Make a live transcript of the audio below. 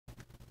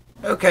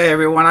Okay,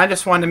 everyone, I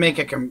just wanted to make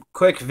a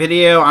quick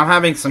video. I'm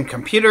having some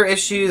computer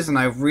issues, and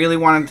I really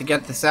wanted to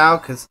get this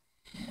out because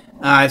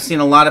I've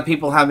seen a lot of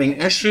people having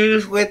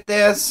issues with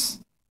this.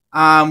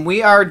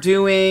 We are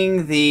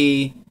doing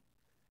the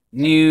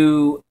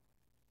new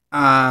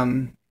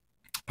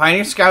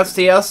Pioneer Scouts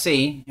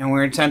DLC, and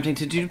we're attempting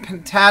to do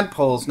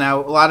tadpoles. Now,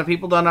 a lot of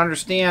people don't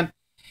understand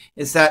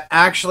is that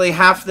actually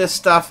half this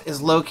stuff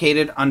is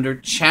located under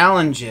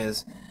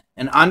challenges.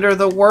 And under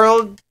the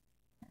world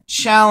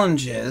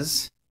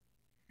challenges,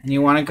 and you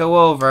want to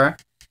go over,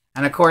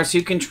 and of course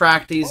you can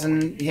track these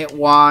and hit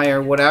Y or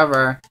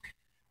whatever,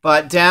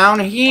 but down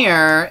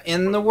here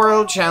in the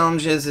world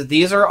challenges,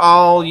 these are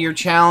all your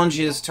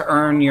challenges to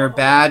earn your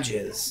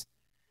badges.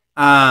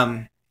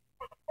 So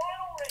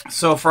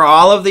for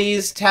all of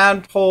these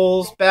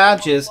tadpoles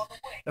badges,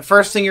 the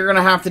first thing you're going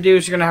to have to do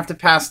is you're going to have to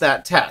pass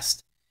that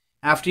test.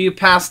 After you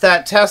pass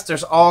that test,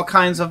 there's all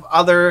kinds of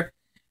other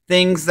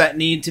things that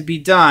need to be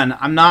done.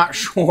 I'm not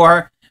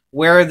sure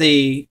where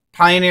the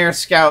Pioneer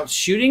Scout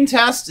shooting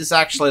test is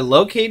actually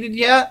located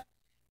yet.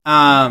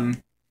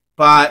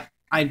 But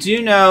I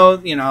do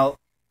know,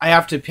 I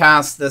have to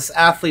pass this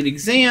athlete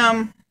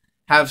exam,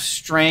 have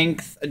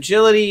strength,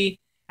 agility,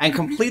 and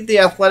complete the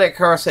athletic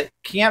course at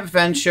Camp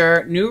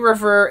Venture, New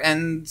River,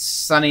 and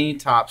Sunny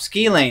Top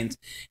ski lanes.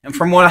 And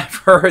from what I've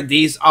heard,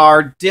 these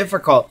are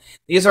difficult.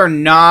 These are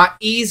not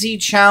easy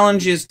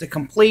challenges to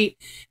complete,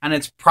 and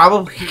it's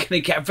probably going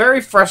to get very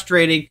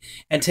frustrating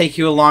and take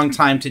you a long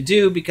time to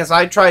do, because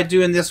I tried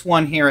doing this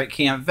one here at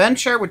Camp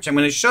Venture, which I'm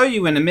going to show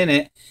you in a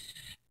minute,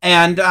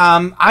 and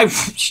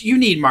you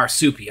need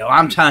marsupial.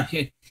 I'm telling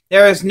you,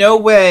 there is no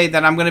way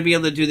that I'm going to be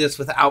able to do this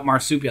without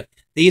marsupial.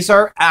 These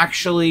are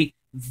actually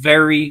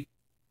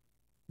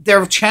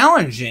they're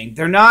challenging.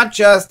 They're not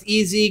just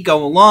easy,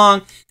 go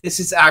along. This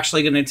is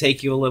actually going to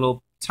take you a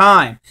little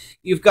time.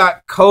 You've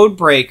got Code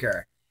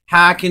Breaker.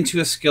 Hack into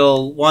a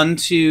skill 1,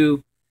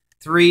 2,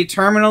 3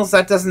 terminals.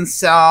 That doesn't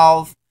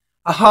solve.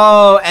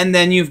 Oh, and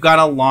then you've got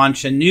to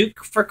launch a nuke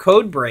for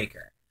Code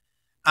Breaker.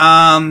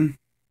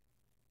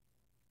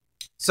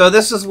 So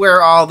this is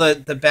where all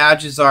the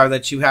badges are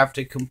that you have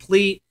to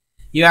complete.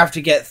 You have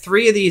to get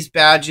 3 of these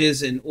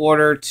badges in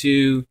order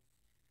to...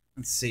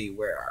 Let's see,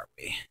 where are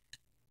we?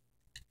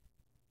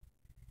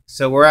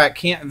 So we're at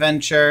Camp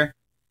Venture.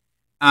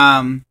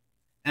 And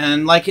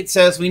like it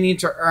says, we need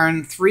to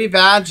earn 3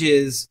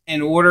 badges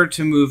in order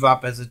to move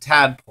up as a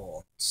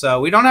tadpole. So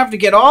we don't have to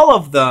get all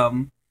of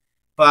them,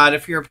 but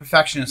if you're a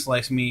perfectionist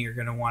like me, you're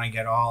going to want to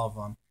get all of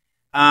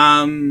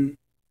them.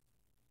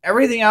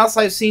 Everything else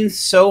I've seen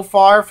so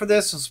far for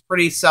this was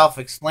pretty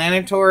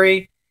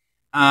self-explanatory.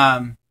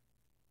 And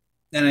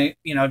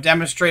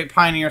demonstrate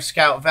Pioneer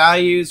Scout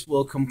values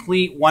will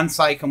complete once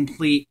I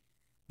complete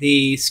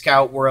the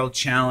Scout World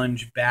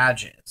Challenge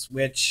badges,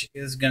 which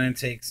is going to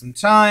take some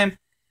time.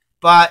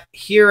 But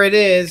here it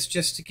is,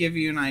 just to give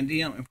you an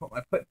idea. Let me put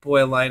my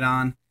Tadpole light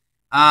on.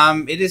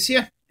 It is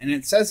here, and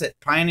it says it.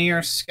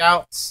 Pioneer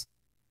Scouts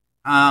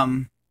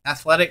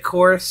athletic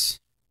course.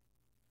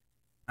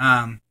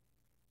 And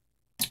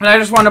I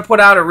just want to put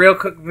out a real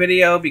quick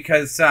video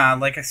because,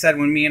 like I said,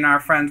 when me and our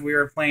friends, we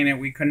were playing it,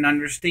 we couldn't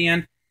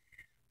understand.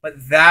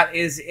 But that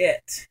is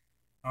it.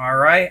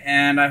 Alright,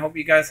 and I hope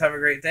you guys have a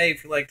great day.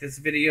 If you like this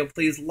video,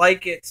 please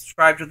like it,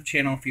 subscribe to the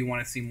channel if you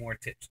want to see more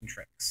tips and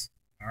tricks.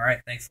 Alright,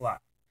 thanks a lot.